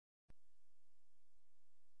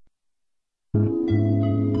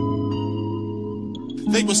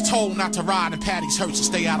They was told not to ride in Patty's hearse and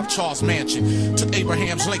stay out of Charles' mansion. Took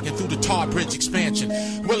Abraham's Lincoln through the Tar Bridge expansion.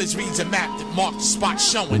 Willis reads a map that marked the spot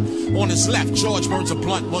showing. On his left, George burns a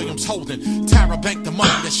blunt, Williams holding. Tara banked the money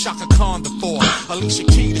that Shaka Khan before. Alicia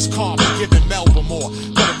keyed his car for giving Melba more.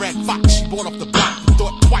 Got a red fox, she bought off the block.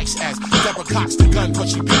 Thought twice as Deborah cocks the gun,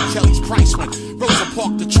 cause she beat Kelly's price when Rosa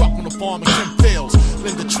parked the truck on the farm in Kim Fields.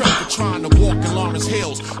 Linda tripped for trying to walk in Lawrence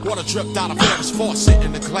Hills. Water dripped out of Harris faucet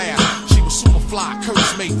in the glass. She was super fly,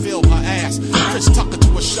 Curtis Mayfield her ass. Chris Tucker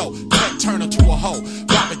to a show, Ted Turner to a hoe.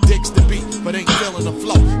 Robert digs the beat, but ain't feeling the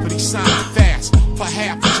flow. But he signed it fast for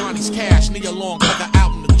half of Johnny's cash. Nia Long cut the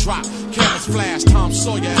album to drop. Cameras flash, Tom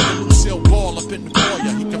Sawyer at the Lucille Ball up in the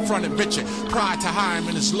foyer. He confronted Richard prior to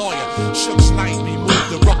hiring his lawyer. Shook's night, he moved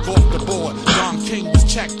the ruck off the board. Don King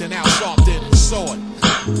was checked and Al Sharp didn't saw it.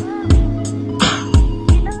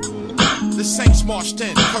 The Saints marched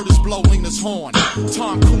in, Curtis blow Lena's horn.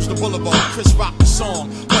 Tom cruised the boulevard, Chris rocked the song.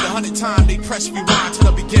 100 times they pressed rewind to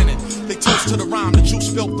the beginning. They toast to the rhyme, the juice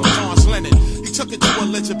spilled on John's linen. He took it to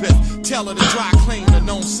Elizabeth, Taylor the dry clean, the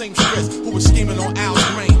known seamstress who was scheming on Al's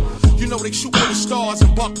brain. You know they shoot for the stars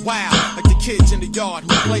and buck wild, like the kids in the yard who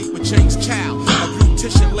played with James Child. A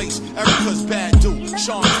beautician lace, Erica's bad dude.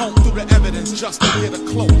 Sean combed through the evidence just to get a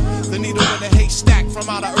clue. The needle in the haystack from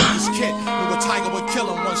out of Earth's kit. Knew a tiger would kill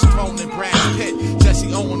him once thrown in Brad's pit.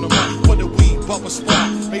 Jesse owned the money for the weed, Bubba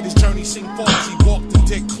Spark. Made his journey seem far as he walked to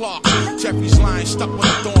Dick Clark. Jeffrey's line stuck with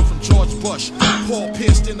a thorn from George Bush. Paul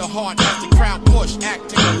pierced in the heart as the crowd pushed,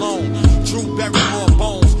 acting alone. Drew buried more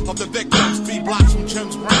bones of the victims 3 blocks from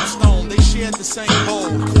Jim's brownstone. They shared the same bowl,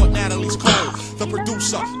 caught Natalie's cold. The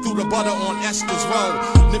producer threw the butter on Esther's roll.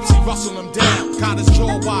 Nipsey rustled him down, got his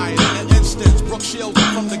jaw wired. In an instance, Brooke shielded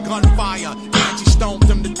from the gunfire. Angie stoned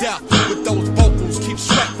him to death with those vocals. Keep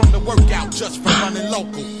sweat from the workout just for running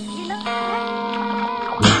local.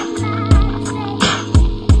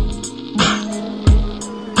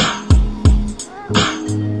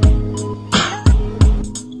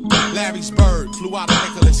 Larry's bird flew out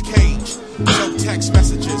of Nicolas Cage. Joe text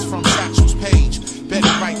messages from Satchel's page. Betty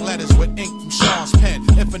write letters with ink from Sean's pen.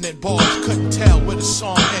 Infinite bars, couldn't tell where the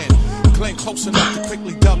song end. Glenn close enough to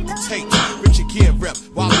quickly dub the tape. Richard Gere rep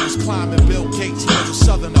while he was climbing Bill Gates. He was a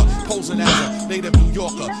southerner, posing as a native New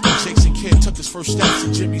Yorker. When Jason Kidd took his first steps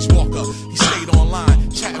in Jimmy's Walker. He stayed online,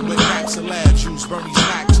 chatting with Max and Labs. Used Bernie's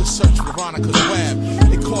Mac to search Veronica's web.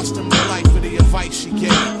 It cost him their life for the advice she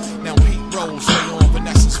gave. Now Pete Rose lay on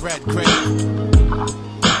Vanessa's red grave.